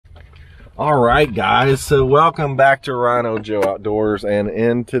All right, guys, so welcome back to RHINOjoe Outdoors, and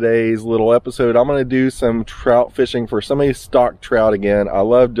in today's little episode I'm going to do some trout fishing for some of these stock trout again. I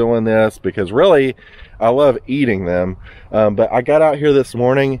love doing this because really I love eating them, but I got out here this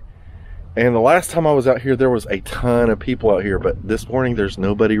morning, and the last time I was out here there was a ton of people out here, but this morning there's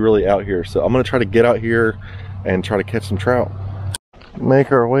nobody really out here, so I'm going to try to get out here and try to catch some trout.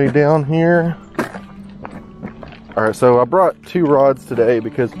 Make our way down here. All right, so I brought two rods today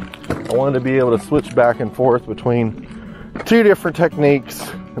because I wanted to be able to switch back and forth between two different techniques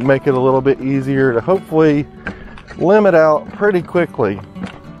and make it a little bit easier to hopefully limit out pretty quickly.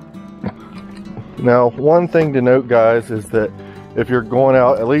 Now, one thing to note, guys, is that if you're going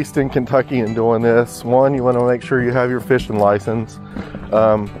out, at least in Kentucky, and doing this, one, you want to make sure you have your fishing license.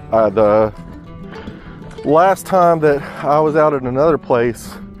 The last time that I was out at another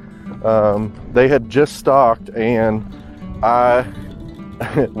place, they had just stocked, and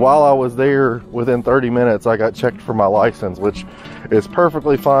while I was there, within 30 minutes I got checked for my license, which is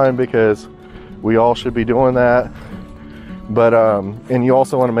perfectly fine because we all should be doing that. But and you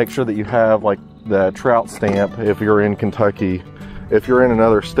also want to make sure that you have like the trout stamp if you're in Kentucky. If you're in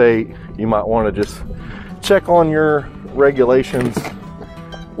another state, you might want to just check on your regulations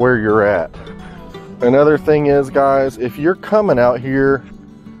where you're at. Another thing is, guys, if you're coming out here,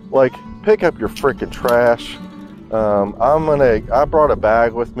 like, pick up your freaking trash. I brought a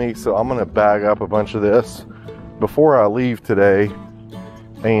bag with me, so I'm gonna bag up a bunch of this before I leave today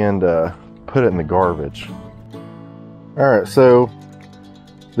and put it in the garbage. All right, so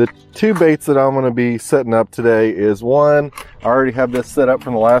the two baits that I'm gonna be setting up today is, one, I already have this set up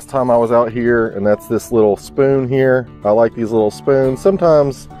from the last time I was out here, and that's this little spoon here. I like these little spoons.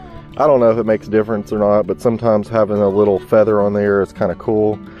 Sometimes, I don't know if it makes a difference or not, but sometimes having a little feather on there is kind of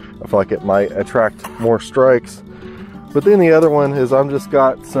cool. I feel like it might attract more strikes. But then the other one is, I'm just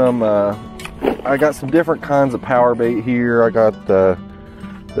got some, I got some different kinds of power bait here. I got the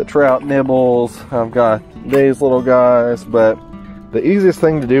trout nibbles. I've got these little guys. But the easiest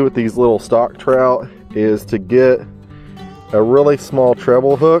thing to do with these little stock trout is to get a really small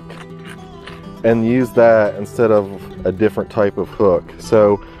treble hook and use that instead of a different type of hook.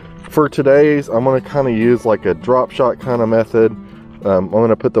 So for today's, I'm going to kind of use like a drop shot kind of method. I'm going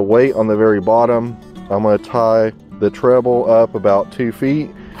to put the weight on the very bottom. I'm going to tie the treble up about 2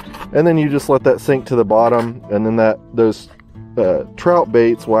 feet, and then you just let that sink to the bottom, and then those trout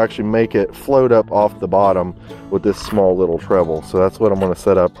baits will actually make it float up off the bottom with this small little treble. So that's what I'm going to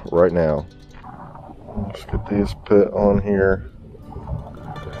set up right now. Let's get these put on here.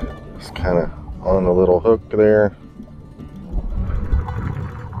 Just kind of on the little hook there.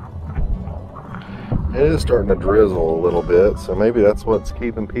 It is starting to drizzle a little bit, so maybe that's what's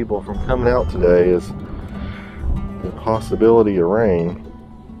keeping people from coming out today, is the possibility of rain.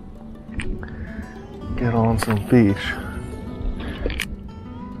 Get on some fish.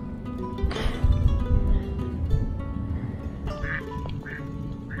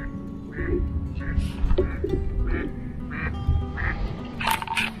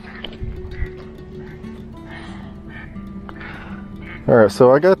 All right,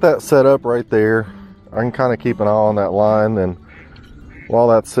 so I got that set up right there. I can kind of keep an eye on that line, then while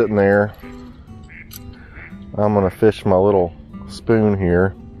that's sitting there, I'm gonna fish my little spoon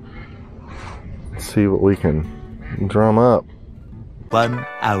here. See what we can drum up. 1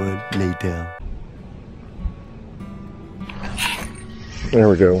 hour later. There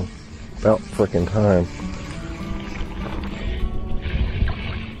we go. About freaking time.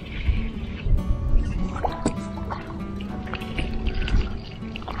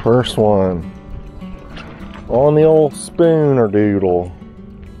 First one on the old spooner doodle.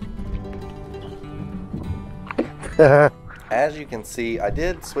 As you can see, I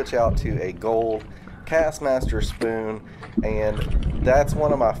did switch out to a gold Kastmaster spoon, and that's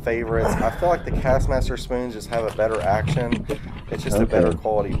one of my favorites. I feel like the Kastmaster spoons just have a better action. It's just a better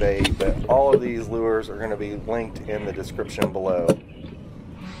quality bait, but all of these lures are going to be linked in the description below.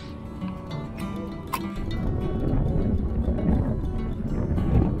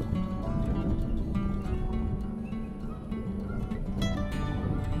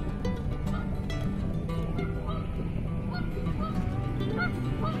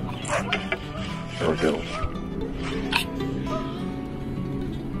 There we go.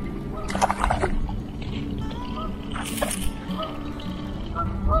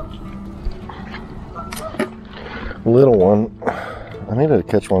 Little one. I need to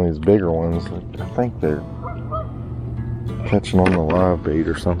catch one of these bigger ones. I think they're catching on the live bait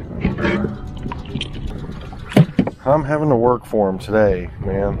or something. I'm having to work for them today,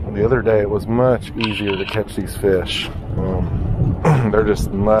 man. The other day it was much easier to catch these fish. they're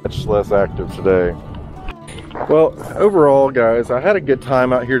just much less active today. Well, overall, guys, I had a good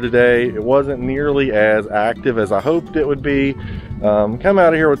time out here today. It wasn't nearly as active as I hoped it would be. Come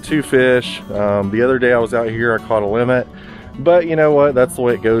out of here with 2 fish. The other day I was out here, I caught a limit. But you know what, that's the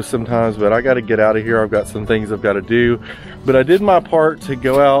way it goes sometimes. But I got to get out of here. I've got some things I've got to do. But I did my part to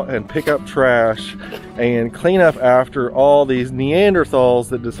go out and pick up trash and clean up after all these Neanderthals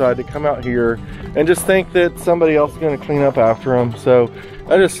that decide to come out here and just think that somebody else is going to clean up after them. So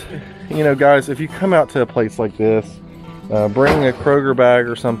I just, you know, guys, if you come out to a place like this, bring a Kroger bag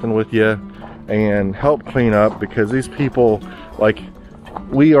or something with you and help clean up, because these people, like,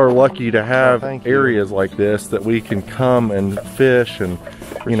 we are lucky to have areas like this that we can come and fish and,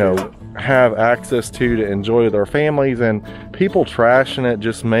 you know, have access to enjoy with our families. And people trashing it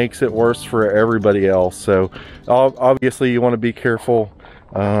just makes it worse for everybody else. So obviously you want to be careful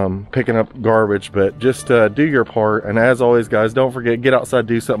picking up garbage, but just do your part. And as always, guys, don't forget, get outside,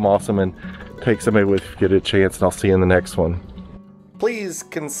 do something awesome, and take somebody with you if you get a chance. And I'll see you in the next one. Please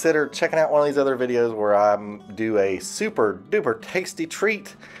consider checking out one of these other videos where I do a super duper tasty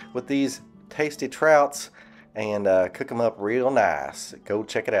treat with these tasty trouts and cook them up real nice. Go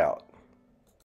check it out.